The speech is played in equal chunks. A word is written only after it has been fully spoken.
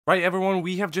Right everyone,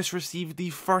 we have just received the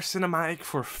first cinematic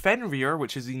for FENRIR,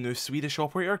 which is the new Swedish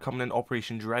operator coming in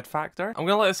Operation Dread Factor. I'm going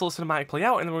to let this little cinematic play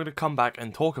out and then we're going to come back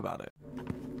and talk about it.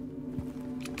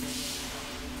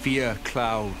 Fear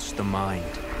clouds the mind.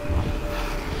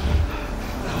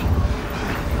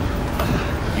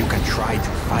 You can try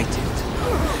to fight it,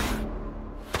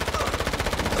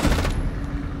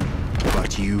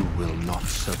 but you will not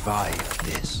survive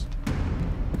this.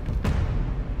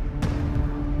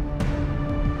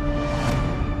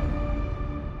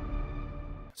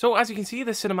 So as you can see,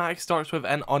 this cinematic starts with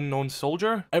an unknown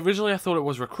soldier. Originally I thought it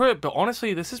was Recruit, but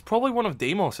honestly this is probably one of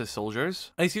Deimos'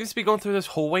 soldiers. And he seems to be going through this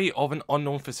hallway of an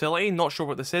unknown facility. Not sure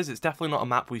what this is, it's definitely not a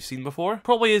map we've seen before.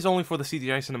 Probably is only for the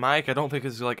CGI cinematic, I don't think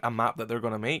it's like a map that they're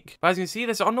going to make. But as you can see,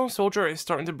 this unknown soldier is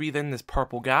starting to breathe in this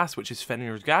purple gas, which is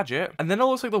FENRIR's gadget. And then it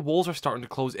looks like the walls are starting to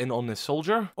close in on this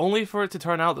soldier, only for it to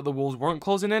turn out that the walls weren't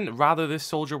closing in, rather this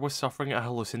soldier was suffering a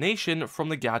hallucination from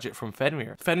the gadget from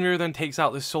FENRIR. FENRIR then takes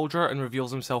out this soldier and reveals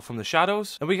himself from the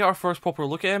shadows, and we get our first proper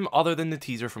look at him other than the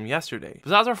teaser from yesterday.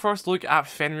 But that's our first look at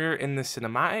FENRIR in this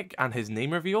cinematic and his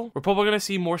name reveal. We're probably going to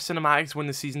see more cinematics when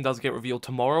the season does get revealed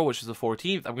tomorrow, which is the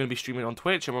 14th. I'm going to be streaming on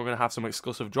Twitch and we're going to have some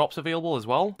exclusive drops available as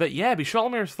well. But yeah, be sure to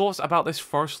let me know your thoughts about this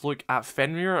first look at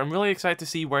FENRIR. I'm really excited to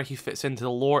see where he fits into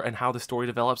the lore and how the story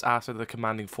develops after the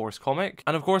Commanding Force comic.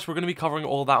 And of course, we're going to be covering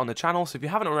all that on the channel, so if you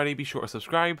haven't already, be sure to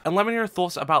subscribe and let me know your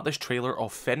thoughts about this trailer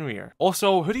of FENRIR.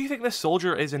 Also, who do you think this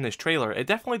soldier is in this trailer? It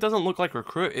definitely doesn't look like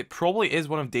Recruit. It probably is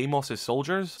one of Deimos'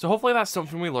 soldiers, so hopefully that's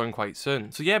something we learn quite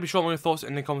soon. So yeah, be sure to let me know your thoughts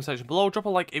in the comment section below. Drop a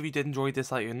like if you did enjoy,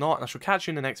 dislike or not, and I shall catch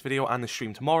you in the next video and the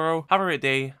stream tomorrow. Have a great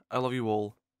day. I love you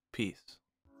all. Peace.